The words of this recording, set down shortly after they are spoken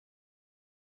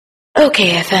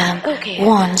okayfm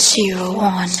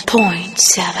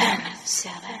 101.7.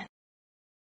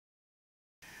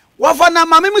 Wafana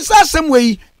mama mi sa asem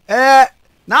we na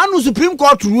anu Supreme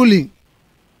Court ruling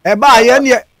ba ye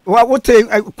ne what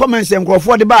comments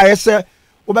enkrofo de ba ye se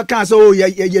obeka se o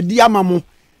ye di amamo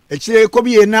e kire ko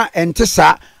bi na ente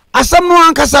sa asem no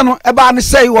ankasa no ba ne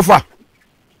sei wafa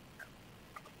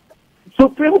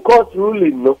Supreme Court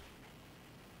ruling no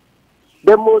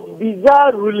the most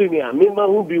bizarre ruling here mema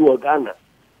who be Ghana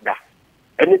da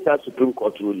any Supreme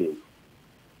Court ruling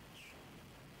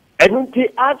and until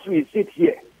as we sit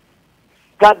here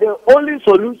that the only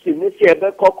solution is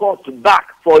here court back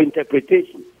for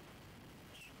interpretation.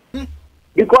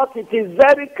 Because it is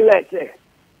very clear,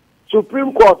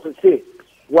 Supreme Court to say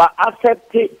we are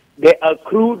accepting the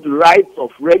accrued rights of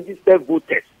registered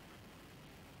voters.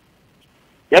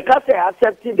 You can say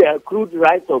accepting the accrued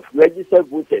rights of registered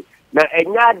voters. Now,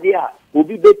 any idea will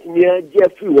be better near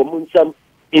Jeffrey Womunsam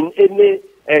in any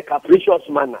capricious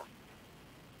manner.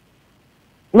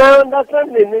 Now,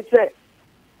 understand they say,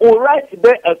 all right,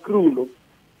 they accrue, no?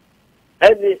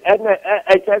 And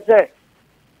I say,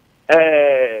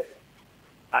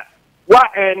 why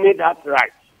any that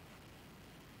right?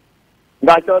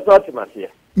 That's what I'm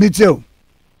saying. Me too.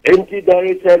 And there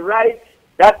is a right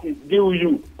that is due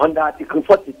you under Article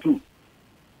 42.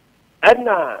 And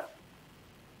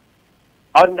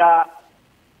under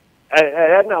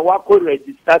what could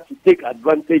register to take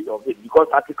advantage of it because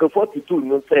Article 42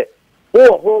 no say,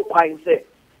 oh, quite say,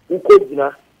 who could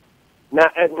na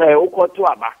to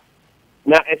aba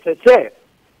na SSA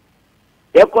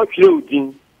eko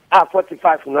children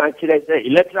 45 na kire say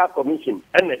electoral commission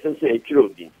and SSA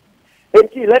children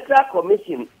enti electoral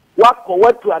commission what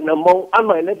to anamon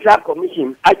ama electoral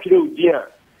commission children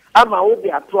ama wo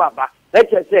dey to aba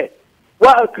let's say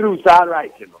what accrues are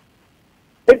right no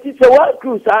enti say what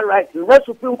accrues are right the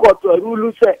Supreme Court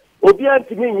rule say obi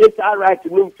antimi nyet are right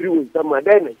no free with some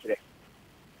then na kire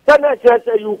then I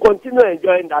say you continue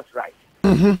enjoying that right.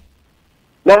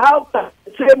 Now, how can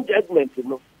the same judgment, you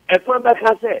know, a friend that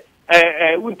can say,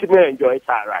 wouldn't enjoy it,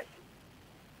 all right?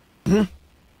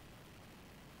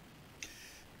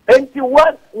 And to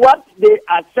what they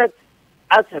accept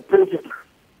as a principle,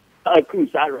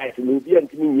 accrues all right, and will be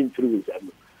continuing through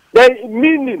them. Then,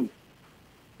 meaning,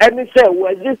 and they say,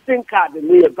 well, existing card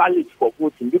may be valid for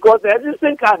voting because the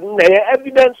existing card is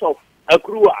evidence of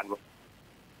accrual.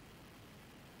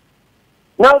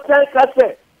 Now, tell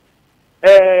us,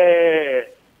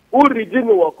 who redeem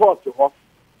our court to her.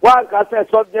 One can say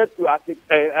subject to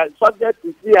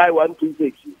CI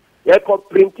 126. You can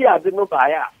print it as no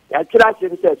buyer. You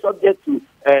can say subject to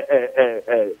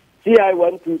CI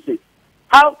 126.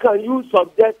 How can you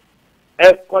subject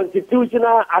a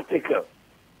constitutional article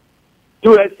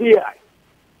to a CI?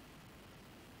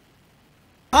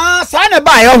 Sign a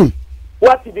buy.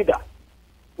 What did that?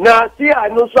 Now, CI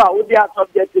no so would be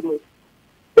subject to me.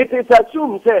 It is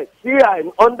assumed that CI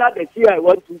under the CI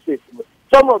 126,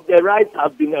 some of the rights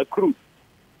have been accrued.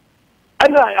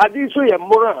 And I did show you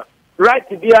more right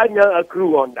to be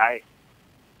accrued on that.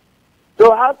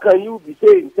 So how can you be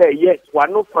saying, say, yes,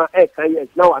 one not for yes,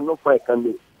 now I'm not for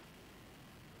can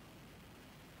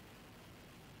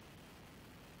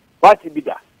what to be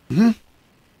that?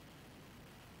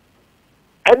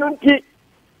 I don't think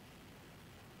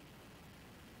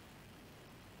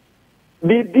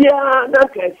Bibia na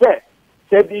kese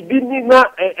se bibi ni na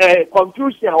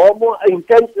confusion or more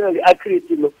intentionally accurate.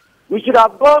 We should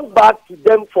have gone back to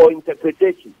them for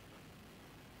interpretation,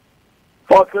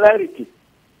 for clarity.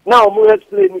 Now we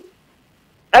explain it.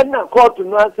 And now court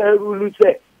to answer rule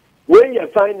say when you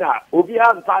find out obi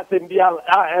am pass and be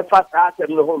fast ask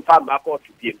them no home farm back court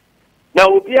to them. Now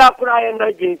obi a cry na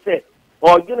again say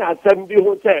or gina assembly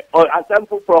hotel or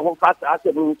assemble for home fast ask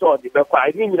them no so the be kwa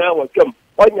ni nyina wo twam.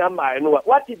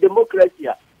 What is democracy?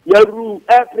 You rule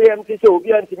every empty so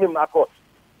be anti me court.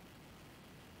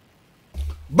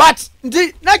 But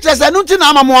the next is anunti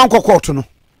na amamo anko court no.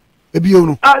 Ebio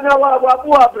no. Na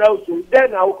wa browse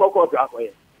then I will court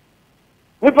akoye.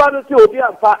 We found to obi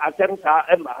amfa attempt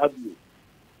am habu.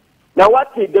 Now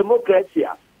what is democracy?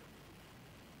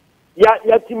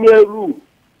 Ya timie rule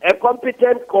a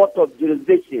competent court of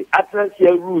jurisdiction address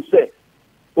your rule say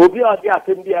obi odi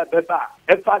assembly beba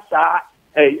emphasize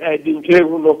dinclare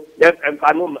no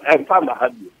emfa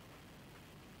habu.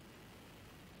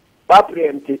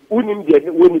 Papriente unim de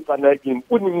woni panagin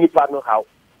unim ni pano how.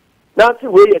 Now see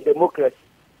where democracy.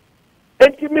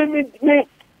 Enti me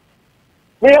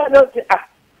not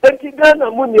enti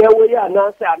Ghana money we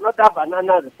announce another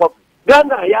banana republic.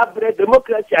 Ghana ya bre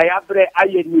democracy ya bre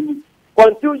ayenini.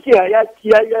 Constitution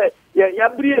ya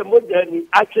bre modern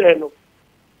actually no.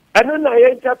 And then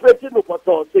I interpreting what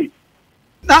I say.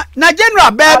 Na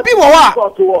general baby wa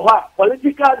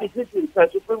political decisions the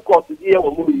Supreme Court is here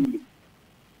moving.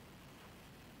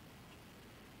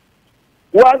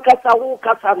 One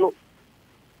kasa no.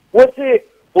 What say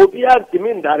Obian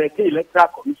Timin directly electoral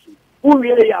commission. Who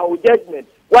really our judgment?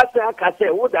 What I can say,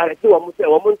 who directly woman say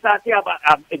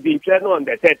about the channel on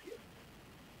the 30th.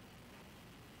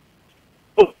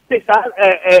 So this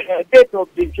date of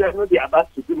the channel the about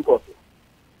Supreme Court.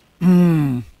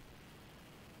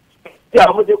 Yeah,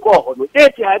 what they call no.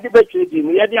 Date I debate in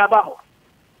the about.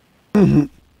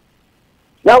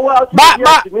 Now what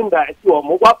Timin directly or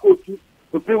Mowako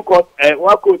Supreme Court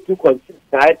Wako to consider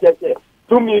I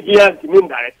 2 million Timin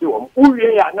directly who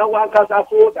really are now one casa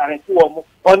so directly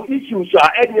on issues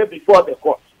are any before the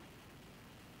court.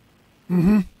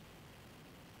 Mhm.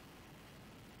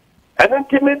 And then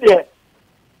Timin there,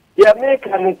 the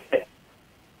American say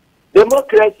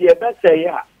democracy best say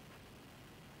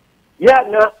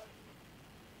na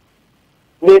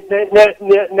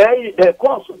the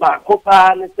course back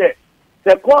and say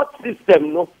the court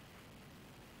system no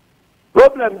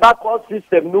problem back court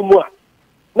system no more.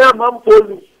 Now, man,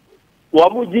 police,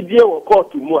 Wamujidi or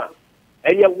court to more.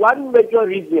 And one major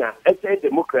reason I say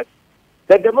democracy.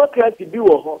 The democracy be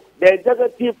the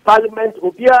executive parliament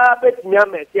will be a bit near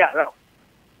around.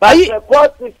 But the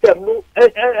court system no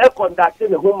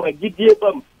conducting the home and GDA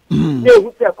bomb. They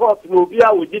would say court no be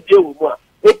a with GDA more.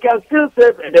 It can still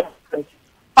save a democracy.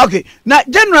 Okay, now,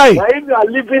 generally, now if you are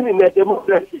living in a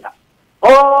democracy,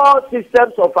 all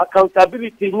systems of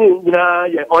accountability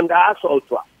under assault.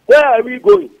 Where are we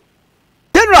going?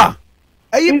 General,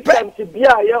 systems to be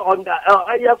under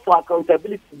area for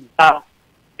accountability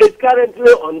is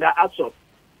currently under assault.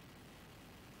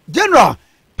 General,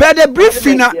 per the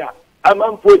briefing, I'm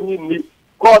on putting me.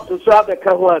 Court to serve the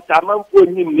Kawas, I'm on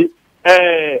putting me.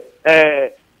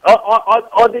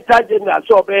 Auditor General,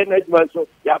 so management, so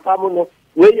Yapamuno.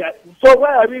 So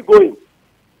where are we going?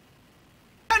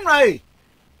 General,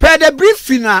 per the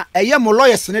briefing, a young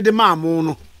lawyer, Senate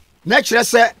Mamuno. Next, let's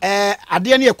say, a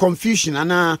confusion, and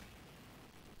that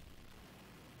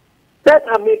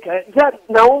I make that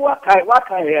now what I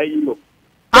hear you.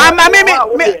 But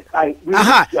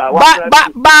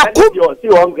you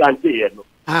won't guarantee it.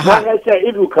 I say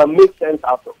if you can make sense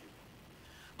out of it.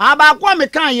 About what me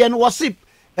can yen was it,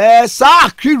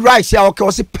 sir, rights, ya okay,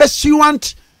 was it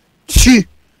pursuant to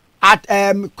at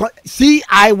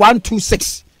CI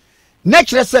 126.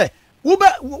 Next, let's say,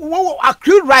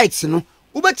 accrued rights, no.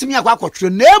 Ubetimi akwakotwe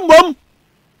na mom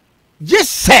je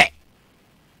se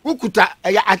ukuta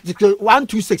article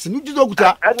 126 nu jizo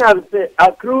ukuta and I say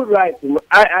accrued right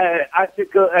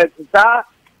article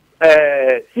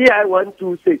CI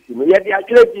 126 you dey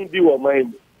actually be wo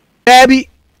mind baby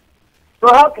so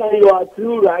how can your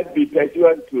accrued right be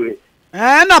pursuant to it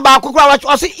na ba akokwa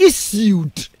wa say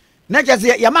issued na je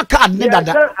say ya maka ad ne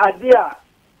dada adea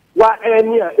wa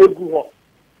eni egu ho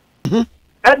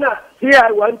and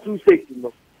CI 126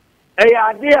 no.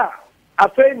 Idea a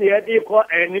fair near the call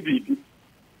any baby.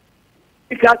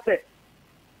 Because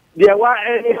there were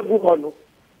any buhono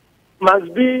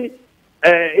must be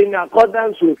in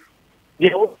accordance with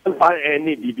the open for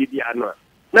any baby.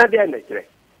 Not their nature.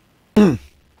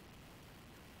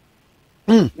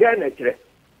 Their nature.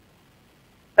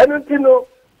 I don't know.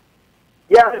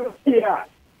 Yeah.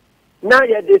 Now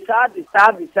you decide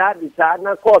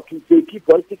now court to take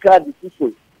political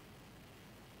decisions.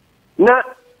 Now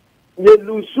you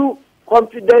lose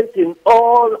confidence in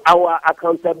all our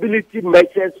accountability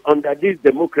measures under this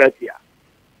democracy.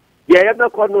 They are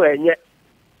not going to yet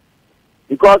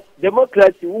because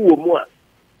democracy who more.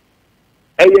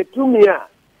 And you to me,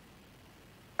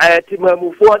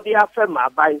 Timamu for the affirm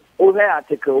by over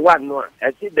Article 1.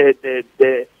 I see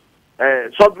the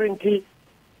sovereignty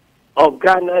of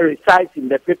Ghana resides in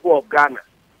the people of Ghana,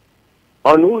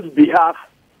 on whose behalf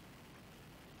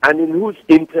and in whose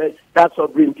interest that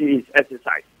sovereignty is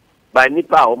exercised by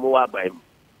Nipa or Moa by him.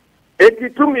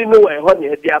 82 minutes were honey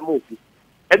at their movie.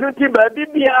 And don't think about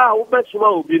Bibia,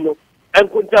 Ubasuma Ubino, and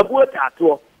Kuntabu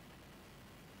Tatua.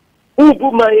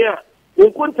 Ubumaya,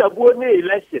 Ukuntabuone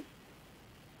election.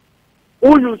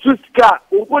 Uyu Suska,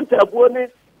 Ukuntabuone,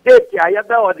 Deti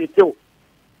Ayada or the two.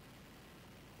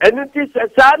 And it is a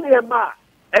Sanyama,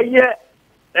 a year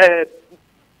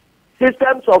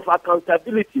systems of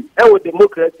accountability, and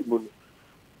democracy.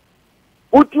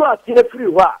 Utu are free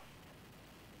war.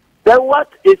 Then what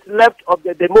is left of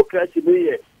the democracy?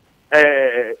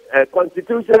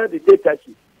 Constitutional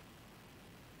dictatorship.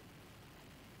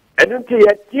 And until you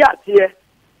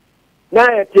now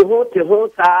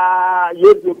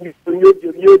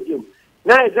yodium.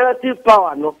 Now executive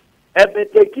power, no.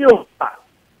 taking over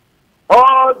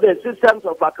all the systems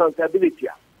of accountability,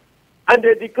 and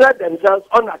they declare themselves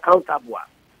unaccountable.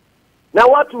 Now,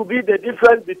 what will be the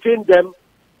difference between them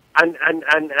and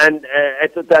a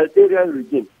totalitarian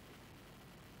regime?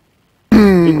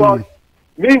 Because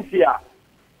means here,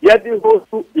 yet they hold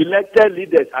elected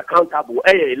leaders accountable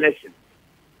election.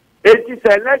 It is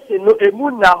election no a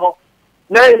moon now.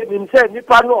 Now it say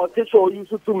nipa no official use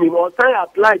to me or sign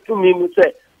apply to me no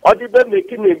say or they be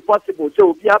making it impossible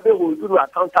so we have hold you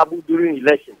accountable during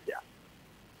elections here.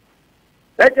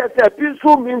 Let us say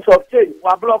peaceful means of change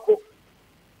for block or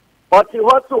the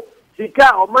also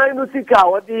sika or minus sika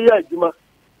or the year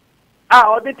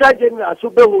Auditor General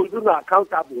should be hold you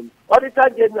accountable. Auditor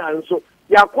General so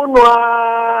yakuno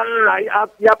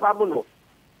yapamuno.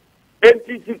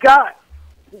 Sika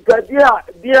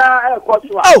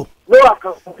oh, no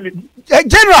accountability.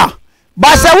 General,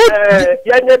 General,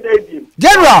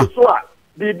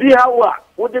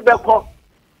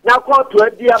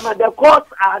 the courts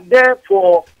are there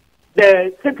for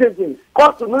the citizens.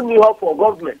 Courts no need for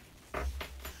government.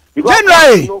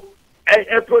 General,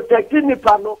 a protecting the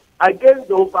panel against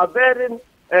the overbearing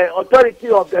authority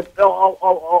of the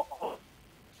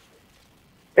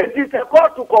it is a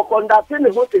court to conduct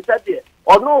what is said here.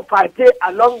 Or no party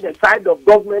along the side of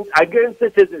government against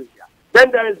citizens,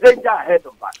 then there is danger ahead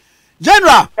of us.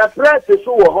 General, the press is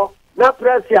so now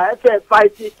press here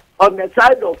fighting on the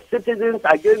side of citizens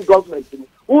against government.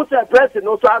 Who's the press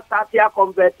also start here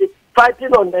converting,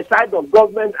 fighting on the side of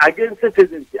government against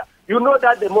citizens here. You know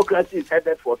that democracy is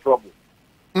headed for trouble.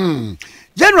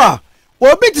 General,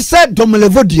 what bit said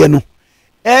Domelevo no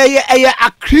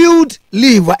accrued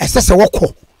leave assess a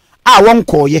walk. I won't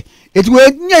call ye. It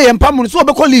will near and Pamun so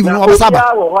be call leave no Saba.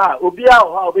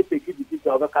 Obia be take the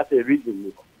picture of a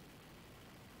reason.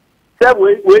 Say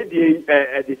we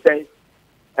the say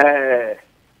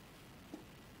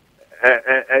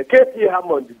Katie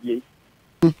Hammond the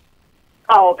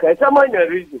okay, someone a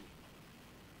reason.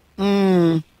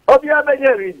 Obia be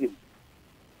a reason.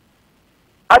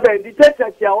 The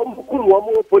detectors here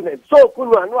opponent. So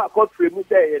Kunu no accord frame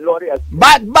say lawyer.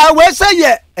 But we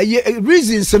say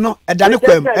reasons no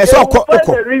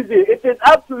the reason. It is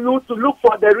up to you to look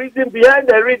for the reason behind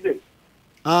the reason.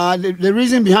 The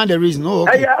reason behind the reason. Oh,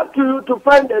 okay. It's up to you to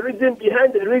find the reason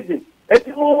behind the reason. It's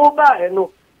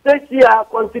no. This here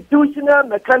constitutional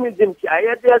mechanism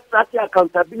here there start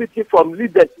accountability from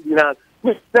leaders.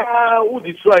 Who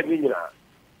destroy me?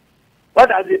 What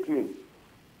does it mean?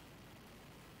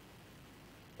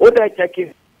 What I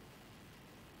checking?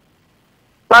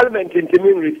 Parliament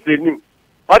intimate restraining,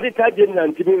 Auditor General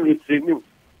intimate restraining,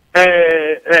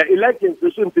 elections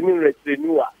intimate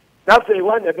restraining. That's a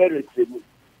one a very restraining.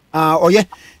 Oh yeah,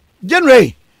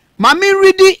 General, Mami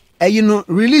ready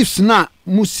reliefs na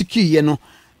musiki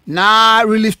na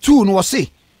relief 2 no say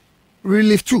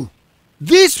relief 2.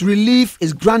 This relief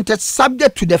is granted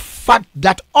subject to the fact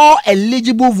that all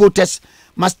eligible voters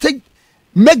must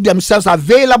make themselves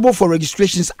available for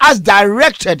registrations as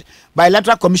directed by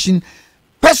electoral commission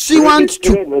pursuant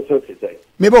to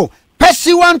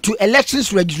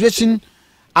elections registration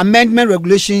amendment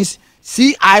regulations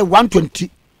CI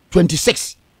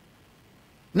 126.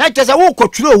 Na tesa wo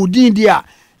koturo udin dia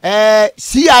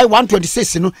CI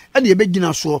 126 no e dey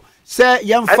begina so say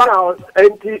yemfa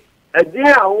enti adin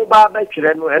a wo ba ba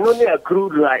twere no eno ne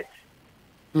accrued right.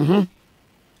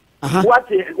 What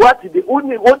the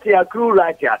only what the accrue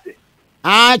right here?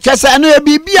 Chesa eno e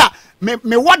bibia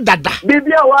me what dada.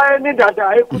 Bibia wa ni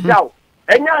dada e kutaw.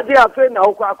 Enya de afa na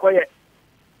wo akoye.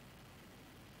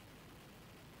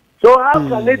 So how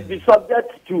can it be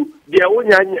subject to the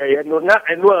onyanya no na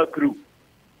eno accrue?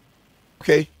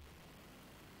 Okay.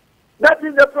 That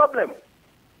is the problem.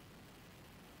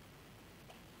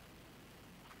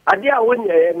 Adia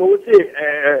onya no say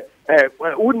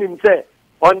unim say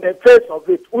on the face of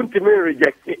it, ultimately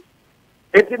rejected.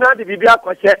 It's not the Biblia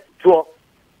question to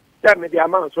tell me the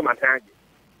amount so much.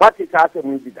 What is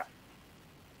happening with that?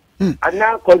 And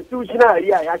now, constitutional,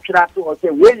 actually, to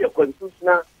say, where your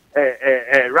constitutional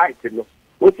right,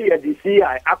 what is the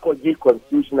CI, accord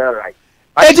constitutional right?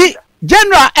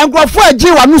 General, and go for a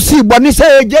Jiwa Nusi, but he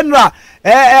say, General,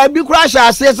 be crash,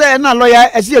 says, and a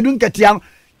lawyer, Asiedu Nketia,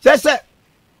 says,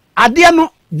 Adiano.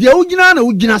 The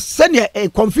original send a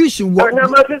confusion. The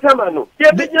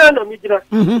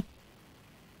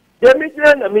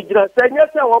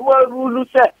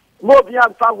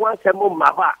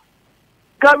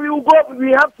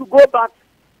we have to go back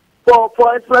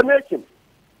for explanation.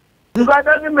 Because it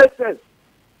doesn't make sense.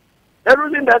 The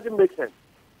ruling doesn't make sense.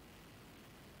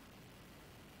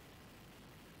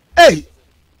 Hey,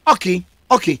 okay.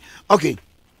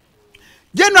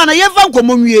 General na yefa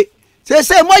nkomonwie.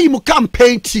 Say mo yi mu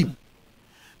campaign team.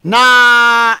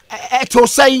 Na eto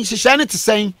say hihye ne te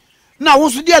say. Na wo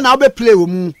so dia na wo be play wo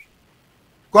mu.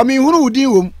 Ko me hunu wudi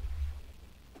wo mu.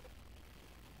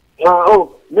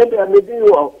 Oh, maybe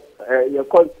you your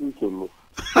constitution.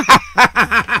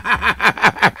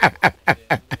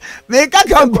 Make a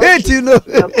campaign, you know.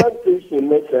 The constitution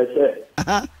makes us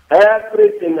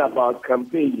everything about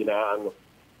campaign,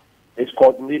 is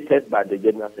coordinated by the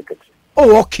general secretary.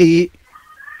 Oh, okay.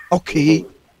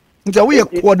 So we are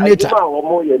coordinator.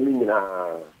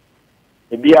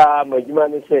 Ebia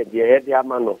majumani said the head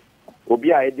mano.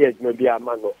 Obia ideas may be a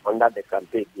mano under the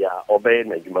campaign, obey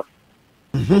Najuma.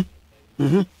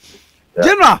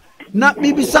 General, na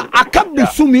bibisa aka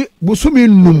busumi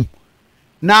num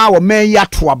na wo men ya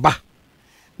toaba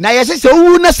na yesi se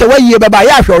wu na se waye baba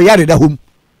ya hwe yare da hom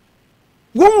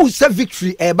wo se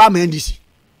victory e ba man disi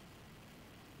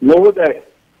no there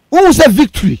wo se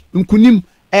victory nkunim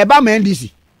e ba man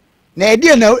disi na e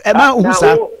die na e ma hu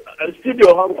sa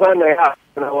studio hon kwa na ya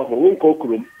na wo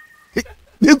nkokrum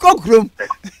nkokrum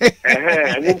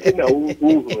ani na wu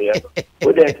ya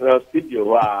wo there na studio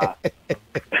wa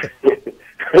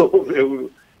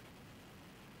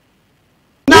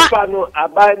no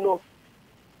abai no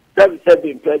said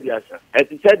in previous as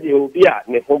he said he will be a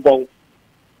ne hobon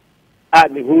a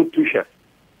ne hu tusha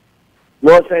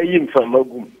no say him from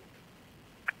magum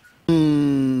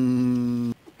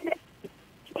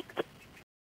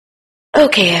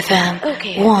okayfm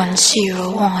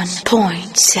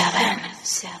 101.7